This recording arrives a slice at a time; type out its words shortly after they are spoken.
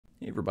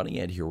Hey everybody,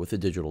 Ed here with the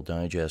Digital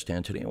Digest,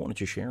 and today I wanted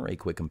to share a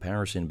quick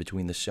comparison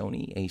between the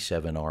Sony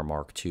A7R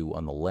Mark II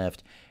on the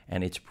left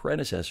and its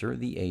predecessor,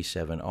 the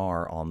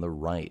A7R, on the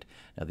right.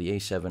 Now, the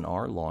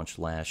A7R launched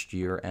last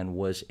year and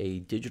was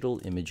a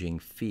digital imaging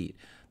feat,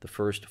 the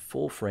first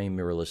full-frame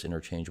mirrorless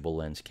interchangeable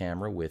lens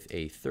camera with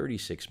a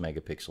 36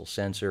 megapixel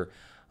sensor,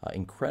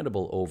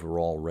 incredible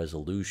overall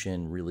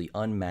resolution, really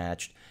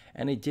unmatched,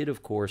 and it did,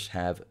 of course,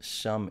 have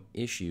some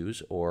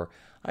issues, or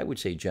I would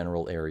say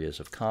general areas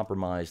of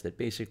compromise that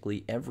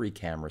basically every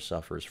camera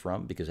suffers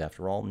from, because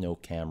after all, no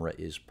camera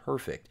is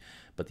perfect.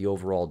 But the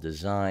overall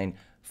design,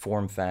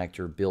 form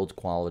factor, build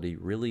quality,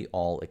 really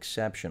all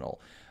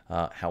exceptional.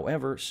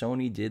 However,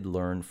 Sony did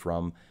learn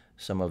from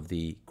some of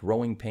the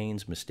growing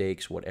pains,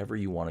 mistakes, whatever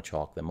you want to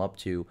chalk them up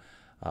to,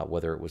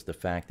 whether it was the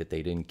fact that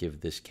they didn't give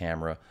this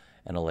camera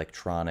an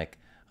electronic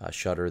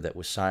shutter that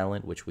was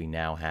silent, which we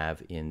now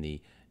have in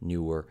the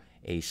newer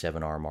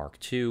A7R Mark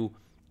II.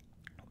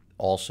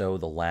 Also,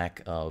 the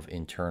lack of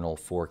internal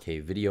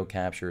 4K video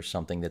capture,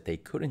 something that they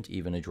couldn't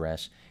even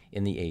address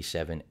in the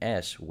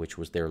A7S, which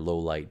was their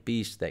low-light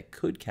beast that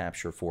could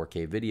capture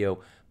 4K video,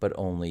 but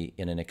only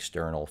in an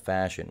external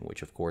fashion,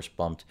 which of course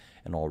bumped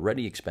an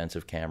already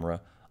expensive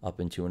camera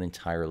up into an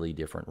entirely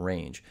different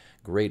range.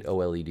 Great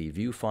OLED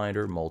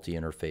viewfinder,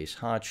 multi-interface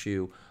hot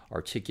shoe,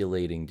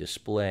 articulating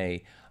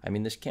display. I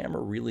mean, this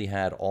camera really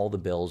had all the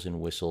bells and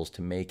whistles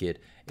to make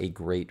it a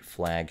great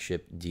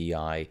flagship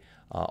DI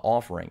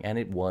offering, and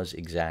it was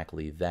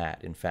exactly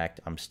that. In fact,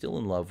 I'm still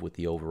in love with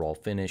the overall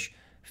finish,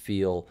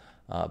 feel,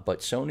 but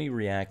Sony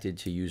reacted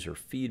to user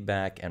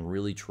feedback and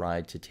really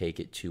tried to take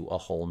it to a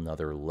whole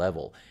nother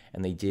level,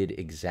 and they did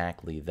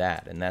exactly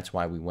that. And that's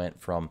why we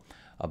went from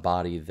a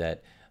body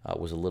that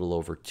was a little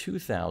over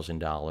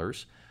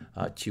 $2,000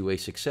 to a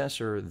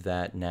successor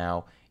that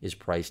now is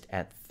priced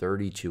at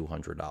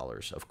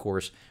 $3,200. Of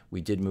course,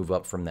 we did move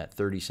up from that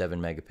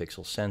 37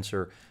 megapixel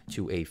sensor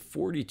to a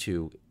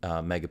 42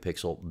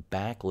 megapixel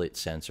backlit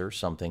sensor,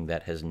 something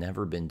that has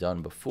never been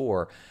done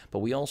before, but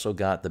we also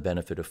got the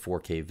benefit of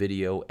 4K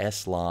video,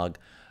 S-Log,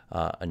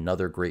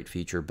 another great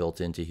feature built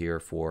into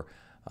here for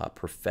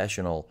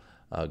professional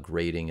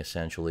grading,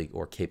 essentially,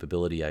 or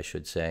capability, I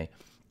should say.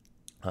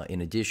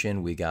 In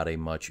addition, we got a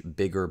much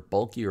bigger,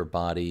 bulkier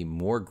body,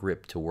 more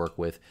grip to work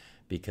with,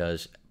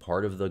 because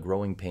part of the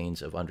growing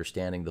pains of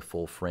understanding the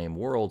full frame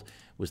world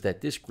was that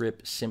this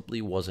grip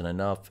simply wasn't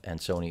enough, and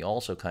Sony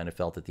also kind of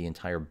felt that the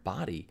entire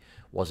body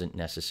wasn't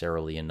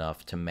necessarily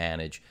enough to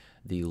manage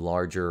the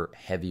larger,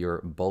 heavier,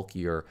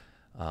 bulkier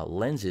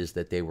lenses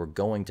that they were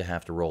going to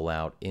have to roll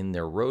out in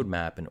their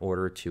roadmap in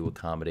order to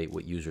accommodate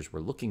what users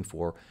were looking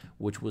for,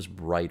 which was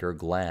brighter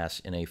glass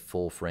in a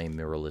full-frame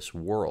mirrorless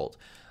world.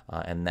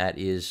 And that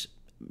is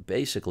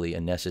basically a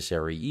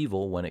necessary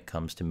evil when it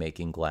comes to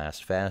making glass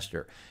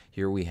faster.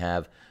 Here we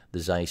have the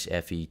Zeiss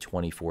FE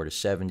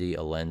 24-70,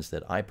 a lens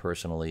that I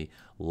personally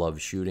love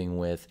shooting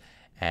with,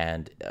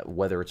 and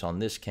whether it's on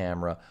this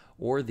camera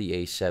or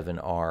the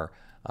A7R,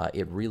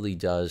 it really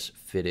does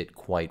fit it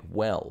quite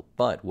well.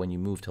 But when you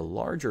move to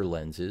larger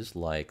lenses,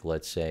 like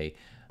let's say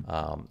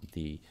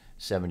the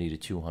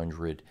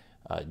 70-200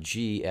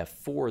 G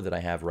f4 that I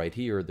have right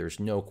here, there's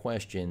no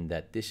question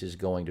that this is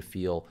going to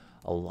feel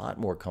a lot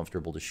more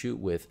comfortable to shoot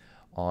with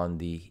on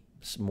the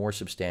more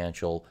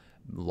substantial,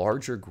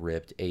 larger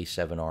gripped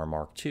A7R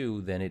Mark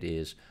II than it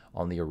is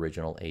on the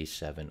original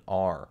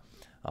A7R.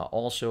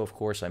 Also, of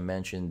course, I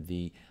mentioned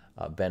the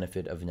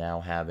benefit of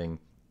now having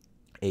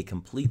a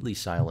completely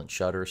silent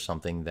shutter,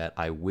 something that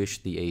I wish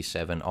the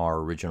A7R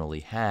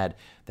originally had.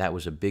 That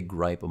was a big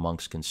gripe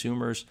amongst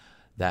consumers.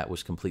 That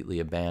was completely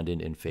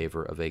abandoned in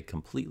favor of a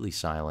completely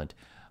silent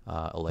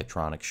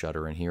electronic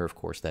shutter. And here, of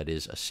course, that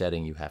is a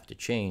setting you have to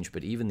change,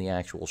 but even the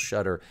actual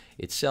shutter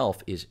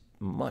itself is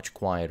much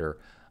quieter,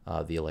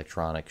 the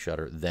electronic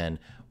shutter, than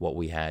what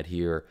we had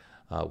here,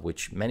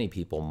 which many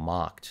people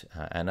mocked.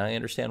 And I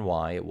understand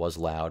why. It was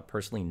loud.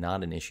 Personally,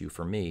 not an issue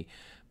for me.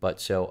 But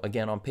so,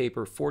 again, on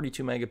paper,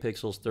 42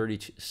 megapixels,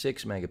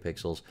 36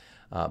 megapixels,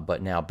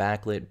 but now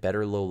backlit,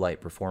 better low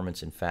light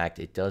performance. In fact,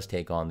 it does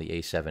take on the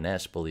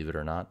A7S, believe it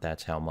or not.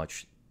 That's how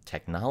much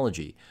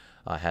technology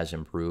has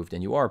improved,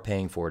 and you are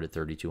paying for it at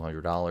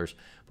 $3,200,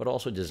 but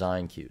also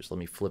design cues. Let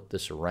me flip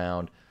this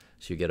around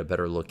so you get a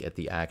better look at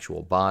the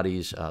actual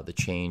bodies, the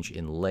change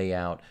in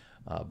layout,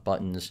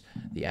 buttons,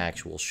 the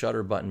actual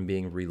shutter button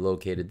being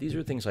relocated. These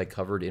are things I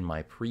covered in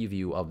my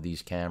preview of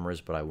these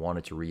cameras, but I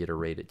wanted to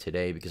reiterate it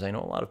today because I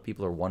know a lot of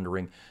people are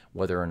wondering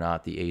whether or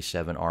not the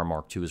A7R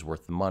Mark II is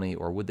worth the money,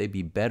 or would they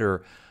be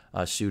better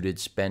suited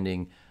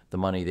spending the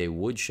money they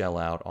would shell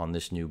out on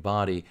this new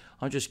body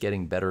on just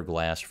getting better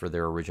glass for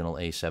their original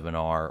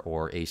A7R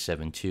or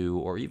A7 II,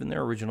 or even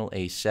their original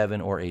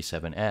A7 or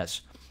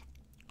A7S.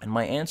 And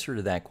my answer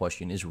to that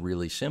question is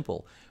really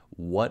simple.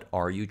 What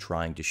are you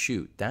trying to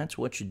shoot? That's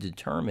what should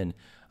determine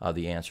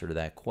the answer to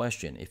that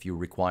question. If you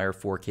require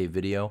 4K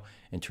video,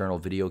 internal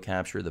video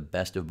capture, the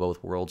best of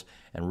both worlds,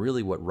 and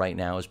really what right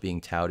now is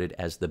being touted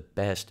as the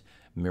best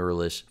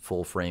mirrorless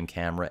full-frame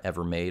camera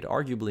ever made,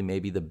 arguably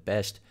maybe the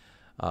best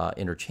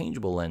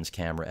interchangeable lens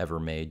camera ever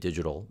made,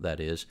 digital that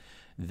is,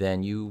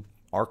 then you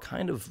are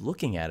kind of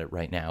looking at it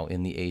right now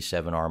in the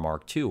A7R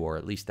Mark II, or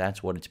at least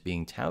that's what it's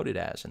being touted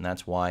as, and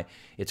that's why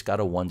it's got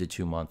a 1 to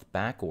 2 month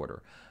back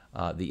order.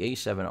 The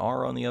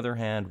A7R, on the other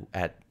hand,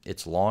 at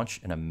its launch,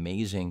 an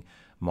amazing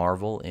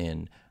marvel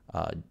in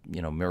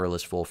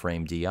mirrorless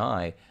full-frame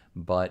DI,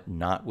 but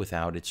not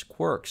without its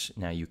quirks.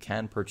 Now, you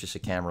can purchase a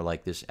camera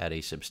like this at a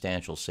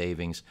substantial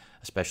savings,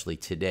 especially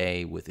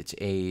today with its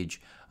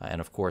age, and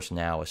of course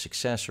now a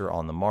successor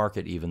on the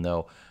market, even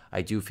though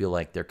I do feel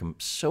like they're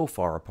so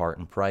far apart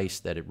in price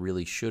that it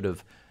really should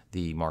have,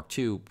 the Mark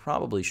II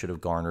probably should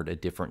have garnered a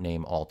different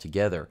name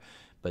altogether.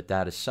 But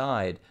that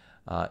aside,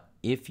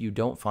 if you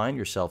don't find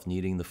yourself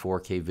needing the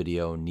 4K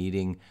video,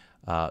 needing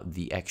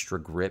the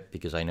extra grip,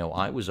 because I know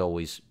I was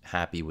always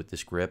happy with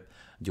this grip.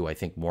 Do I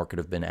think more could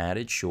have been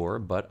added? Sure,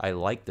 but I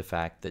like the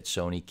fact that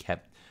Sony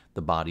kept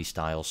the body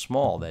style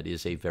small. That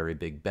is a very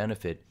big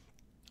benefit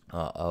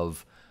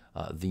of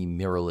the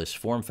mirrorless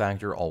form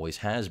factor, always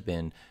has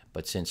been,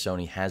 but since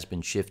Sony has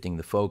been shifting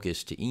the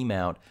focus to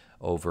E-mount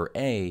over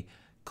A,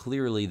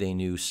 clearly they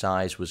knew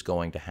size was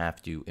going to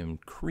have to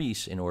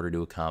increase in order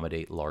to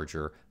accommodate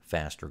larger,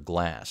 faster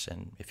glass.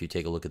 And if you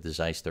take a look at the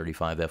Zeiss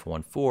 35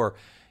 f1.4,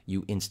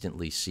 you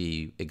instantly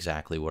see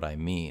exactly what I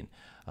mean.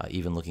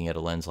 Even looking at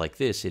a lens like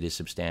this, it is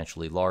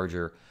substantially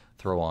larger.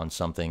 Throw on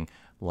something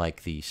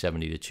like the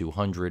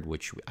 70-200,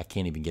 which I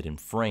can't even get in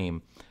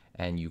frame,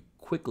 and you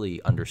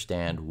quickly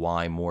understand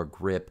why more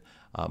grip,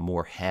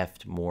 more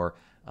heft, more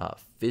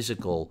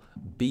physical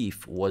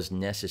beef was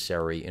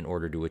necessary in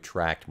order to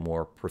attract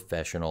more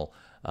professional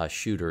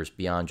shooters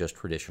beyond just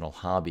traditional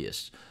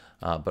hobbyists.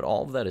 But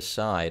all of that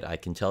aside, I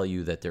can tell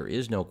you that there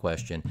is no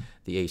question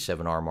the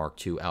A7R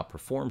Mark II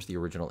outperforms the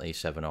original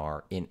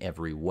A7R in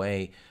every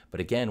way. But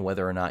again,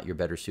 whether or not you're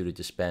better suited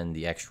to spend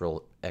the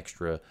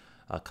extra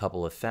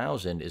couple of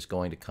thousand is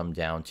going to come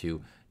down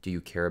to, do you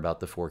care about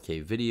the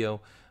 4K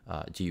video?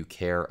 Do you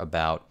care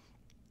about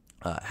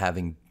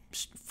having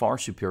far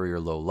superior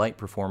low light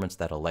performance,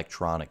 that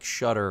electronic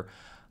shutter?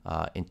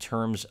 In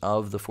terms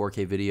of the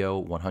 4K video,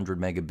 100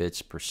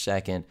 megabits per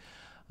second,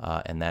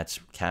 and that's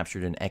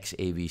captured in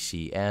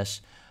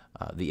XAVCS.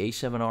 The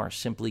A7R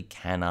simply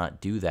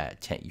cannot do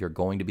that. You're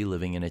going to be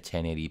living in a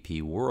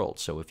 1080p world.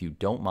 So if you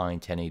don't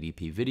mind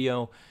 1080p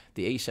video,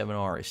 the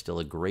A7R is still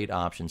a great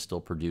option,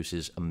 still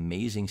produces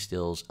amazing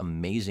stills,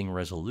 amazing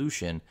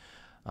resolution,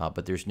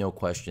 but there's no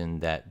question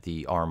that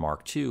the R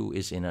Mark II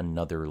is in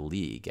another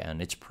league,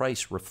 and its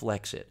price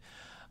reflects it.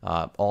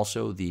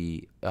 Also,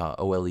 the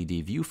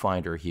OLED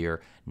viewfinder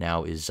here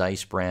now is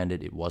Zeiss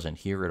branded. It wasn't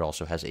here. It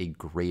also has a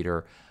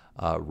greater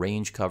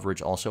range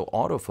coverage. Also,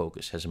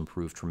 autofocus has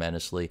improved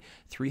tremendously.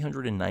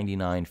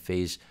 399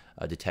 phase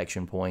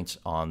detection points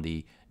on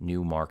the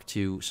new Mark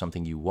II,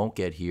 something you won't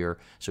get here.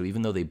 So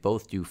even though they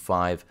both do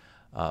 5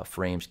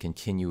 frames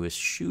continuous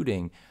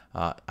shooting,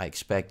 I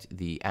expect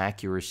the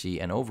accuracy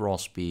and overall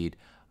speed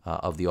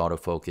of the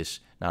autofocus,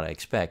 not I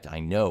expect, I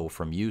know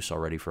from use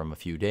already from a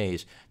few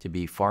days, to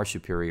be far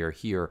superior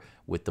here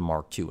with the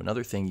Mark II.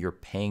 Another thing you're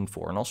paying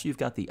for. And also you've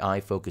got the eye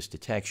focus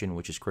detection,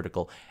 which is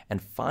critical,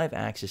 and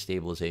 5-axis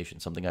stabilization,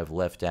 something I've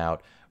left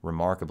out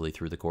remarkably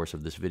through the course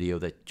of this video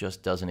that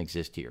just doesn't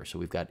exist here. So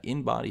we've got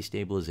in-body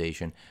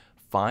stabilization,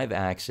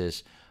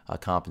 5-axis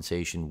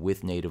compensation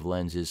with native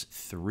lenses,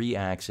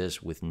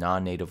 3-axis with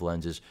non-native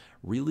lenses,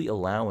 really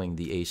allowing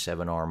the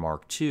A7R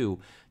Mark II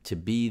to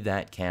be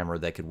that camera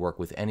that could work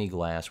with any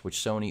glass, which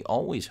Sony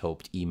always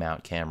hoped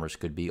E-mount cameras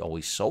could be,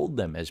 always sold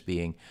them as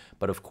being,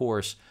 but of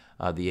course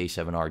the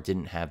A7R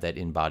didn't have that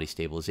in-body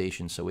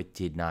stabilization, so it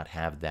did not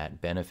have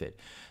that benefit.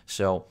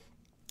 So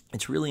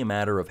it's really a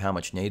matter of how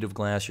much native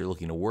glass you're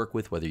looking to work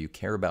with, whether you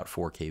care about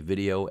 4K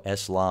video,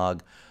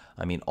 S-Log.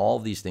 I mean, all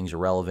of these things are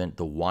relevant.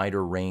 The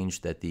wider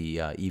range that the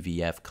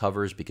EVF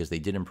covers, because they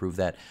did improve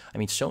that. I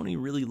mean, Sony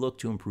really looked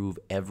to improve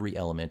every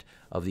element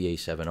of the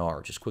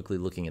A7R. Just quickly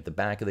looking at the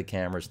back of the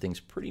cameras, things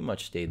pretty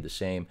much stayed the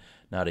same.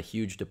 Not a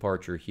huge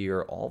departure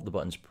here. All of the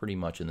buttons pretty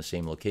much in the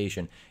same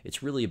location.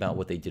 It's really about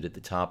what they did at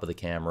the top of the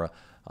camera,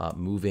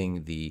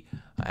 moving the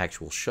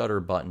actual shutter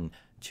button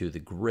to the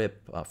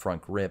grip,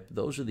 front grip.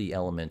 Those are the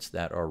elements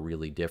that are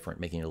really different,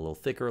 making it a little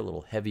thicker, a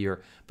little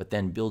heavier, but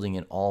then building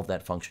in all of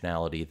that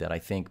functionality that I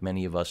think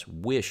many of us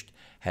wished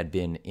had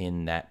been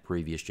in that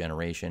previous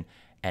generation,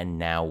 and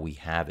now we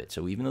have it.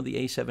 So even though the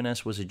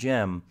A7S was a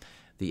gem,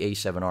 the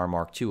A7R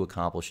Mark II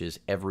accomplishes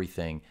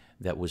everything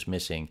that was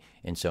missing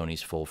in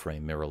Sony's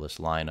full-frame mirrorless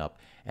lineup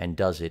and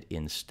does it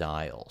in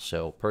style.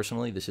 So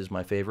personally, this is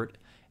my favorite.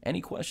 Any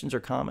questions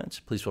or comments,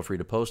 please feel free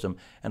to post them.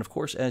 And of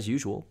course, as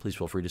usual, please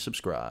feel free to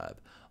subscribe.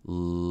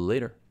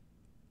 Later.